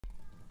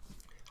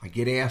I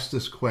get asked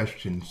this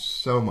question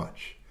so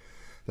much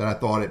that I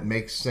thought it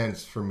makes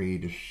sense for me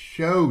to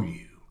show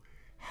you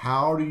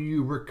how do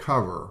you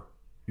recover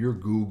your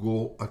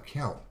Google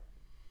account.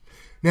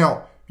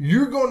 Now,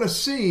 you're going to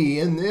see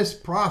in this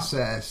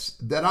process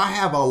that I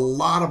have a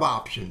lot of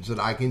options that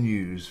I can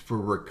use for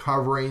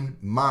recovering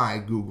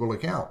my Google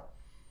account.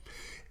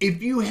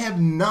 If you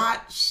have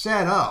not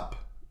set up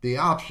the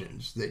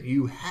options that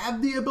you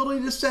have the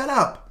ability to set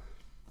up,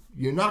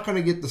 you're not going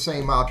to get the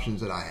same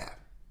options that I have.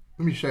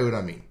 Let me show you what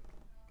I mean.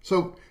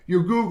 So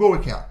your Google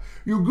account.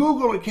 Your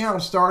Google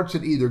account starts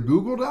at either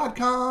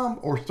google.com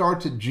or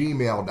starts at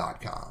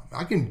gmail.com.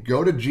 I can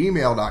go to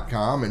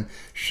gmail.com and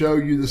show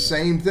you the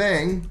same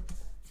thing.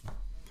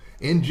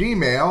 In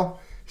Gmail, it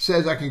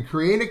says I can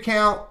create an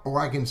account or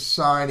I can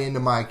sign into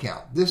my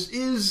account. This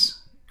is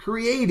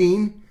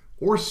creating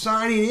or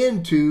signing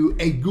into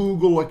a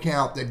Google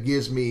account that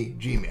gives me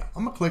Gmail.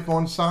 I'm going to click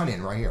on sign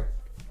in right here.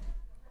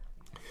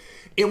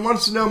 It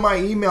wants to know my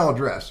email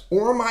address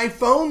or my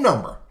phone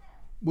number,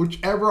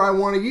 whichever I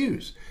want to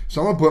use.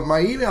 So I'm going to put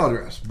my email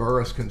address,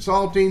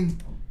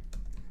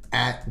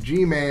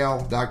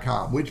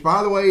 burrisconsulting@gmail.com, which,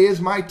 by the way, is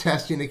my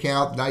testing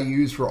account that I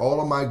use for all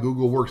of my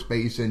Google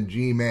Workspace and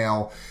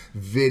Gmail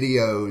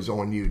videos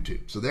on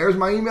YouTube. So there's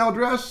my email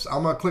address.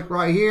 I'm going to click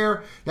right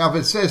here. Now, if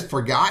it says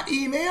forgot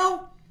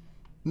email,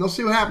 you'll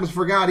see what happens,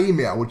 forgot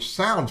email, which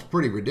sounds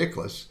pretty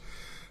ridiculous.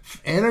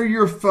 Enter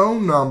your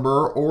phone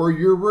number or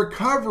your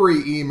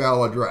recovery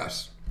email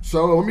address.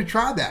 So let me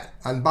try that.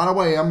 And by the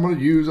way, I'm going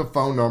to use a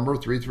phone number,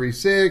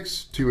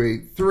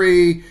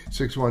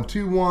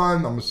 336-283-6121.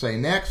 I'm going to say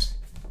next.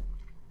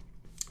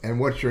 And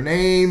what's your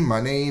name?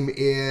 My name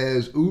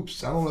is,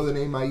 oops, I don't know the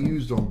name I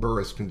used on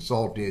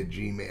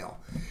burrisconsulting@gmail.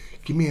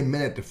 Give me a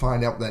minute to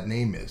find out what that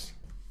name is.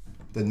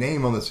 The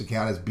name on this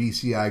account is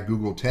BCI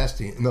Google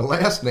Testing. And the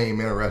last name,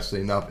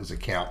 interestingly enough, is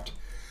Account.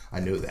 I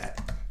know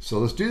that. So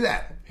let's do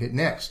that. Hit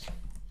next.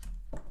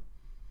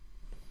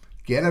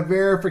 Get a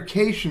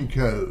verification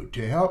code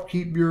to help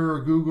keep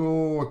your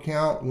Google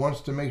account.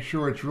 Wants to make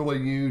sure it's really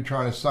you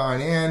trying to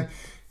sign in.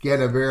 Get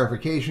a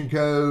verification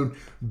code.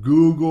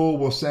 Google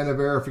will send a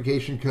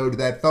verification code to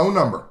that phone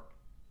number.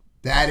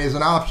 That is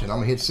an option. I'm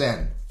going to hit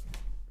send.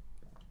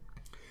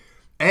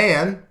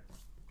 And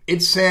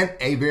it sent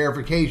a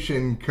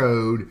verification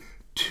code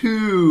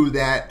to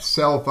that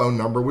cell phone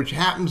number, which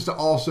happens to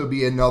also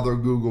be another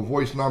Google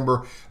Voice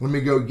number. Let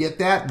me go get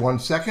that. 1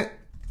 second.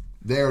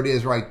 There it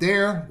is right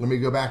there. Let me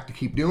go back to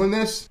keep doing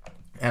this.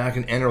 And I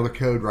can enter the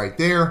code right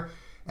there.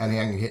 And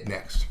then I can hit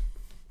next.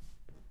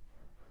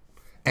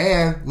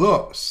 And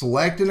look,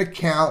 select an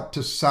account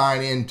to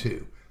sign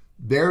into.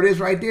 There it is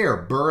right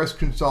there,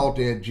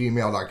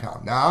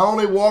 burrisconsulting@gmail.com. Now, I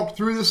only walked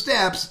through the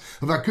steps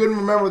if I couldn't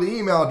remember the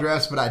email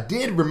address, but I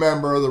did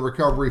remember the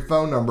recovery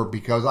phone number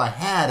because I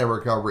had a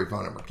recovery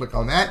phone number. Click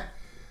on that.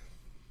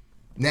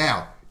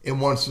 Now, it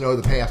wants to know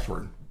the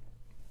password.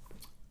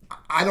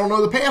 I don't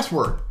know the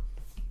password.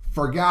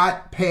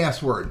 Forgot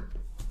password.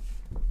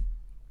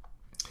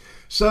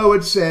 So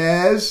it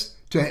says,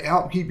 to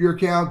help keep your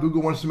account,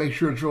 Google wants to make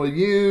sure it's really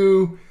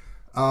you.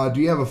 Do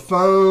you have a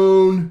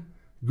phone?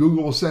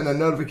 Google will send a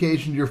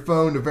notification to your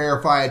phone to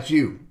verify it's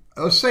you.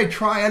 Let's say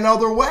try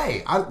another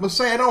way. Let's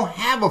say I don't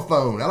have a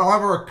phone. I don't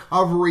have a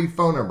recovery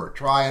phone number.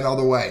 Try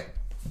another way.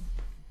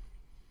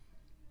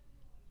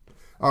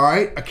 All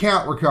right,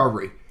 account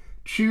recovery.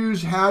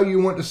 Choose how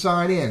you want to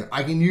sign in.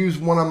 I can use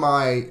one of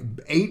my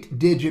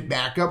 8-digit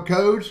backup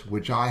codes,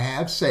 which I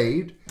have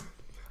saved.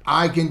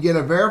 I can get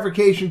a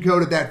verification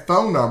code at that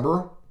phone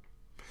number.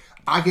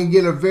 I can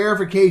get a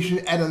verification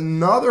at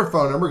another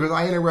phone number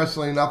because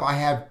interestingly enough, I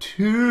have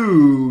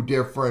 2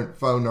 different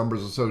phone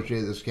numbers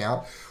associated with this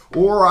account.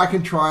 Or I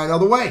can try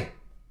another way.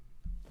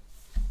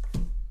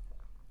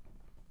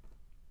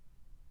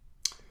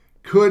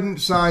 Couldn't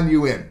sign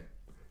you in.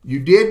 You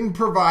didn't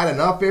provide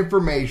enough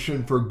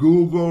information for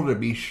Google to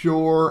be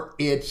sure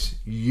it's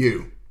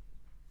you.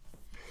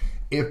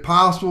 If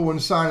possible, when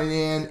signing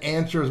in,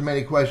 answer as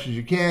many questions as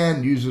you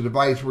can. Use the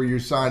device where you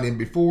signed in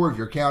before. If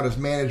your account is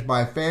managed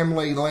by a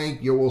family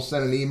link, you will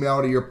send an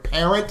email to your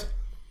parent.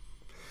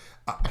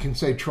 I can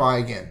say try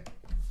again.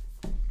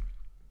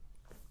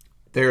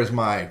 There's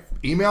my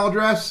email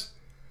address.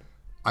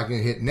 I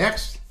can hit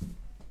next.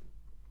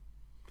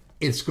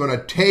 It's going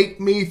to take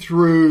me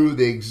through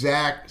the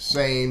exact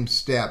same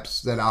steps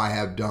that I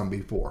have done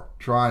before.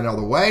 Try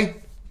another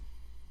way.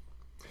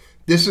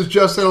 This is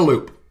just in a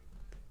loop.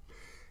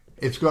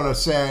 It's going to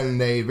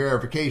send a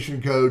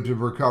verification code to the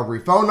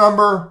recovery phone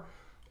number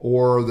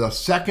or the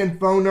second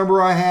phone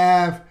number I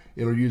have.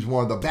 It'll use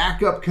one of the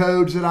backup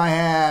codes that I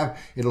have.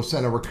 It'll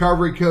send a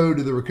recovery code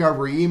to the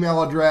recovery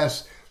email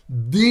address.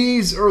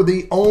 These are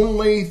the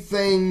only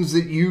things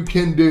that you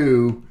can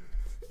do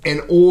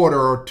in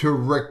order to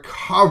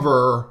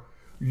recover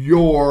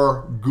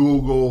your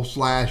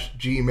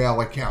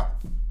Google/Gmail account.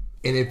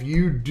 And if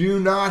you do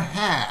not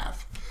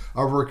have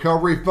a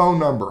recovery phone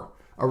number,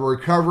 a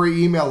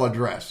recovery email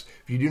address,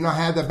 if you do not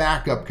have the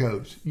backup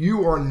codes,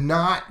 you are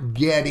not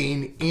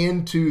getting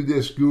into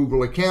this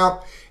Google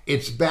account.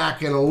 It's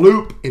back in a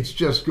loop. It's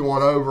just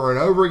going over and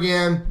over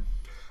again.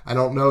 I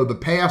don't know the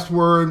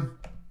password.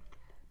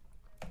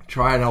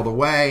 Try another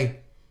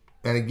way.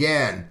 And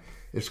again,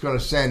 it's going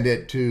to send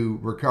it to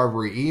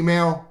recovery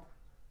email,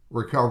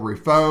 recovery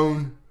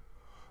phone,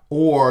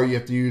 or you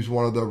have to use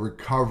one of the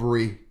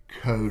recovery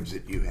codes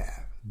that you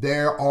have.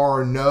 There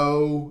are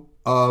no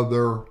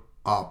other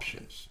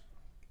options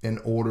in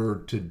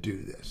order to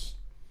do this.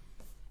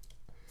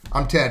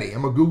 I'm Teddy.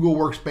 I'm a Google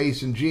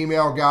Workspace and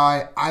Gmail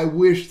guy. I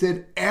wish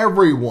that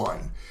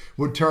everyone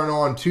would turn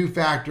on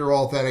two-factor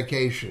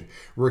authentication,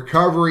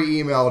 recovery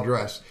email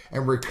address,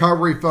 and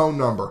recovery phone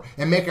number,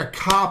 and make a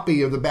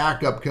copy of the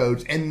backup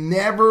codes, and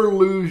never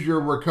lose your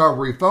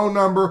recovery phone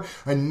number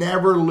and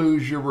never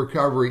lose your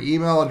recovery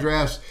email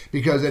address,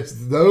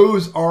 because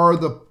those are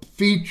the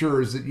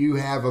features that you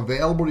have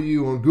available to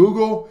you on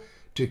Google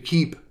to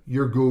keep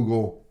your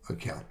Google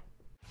account.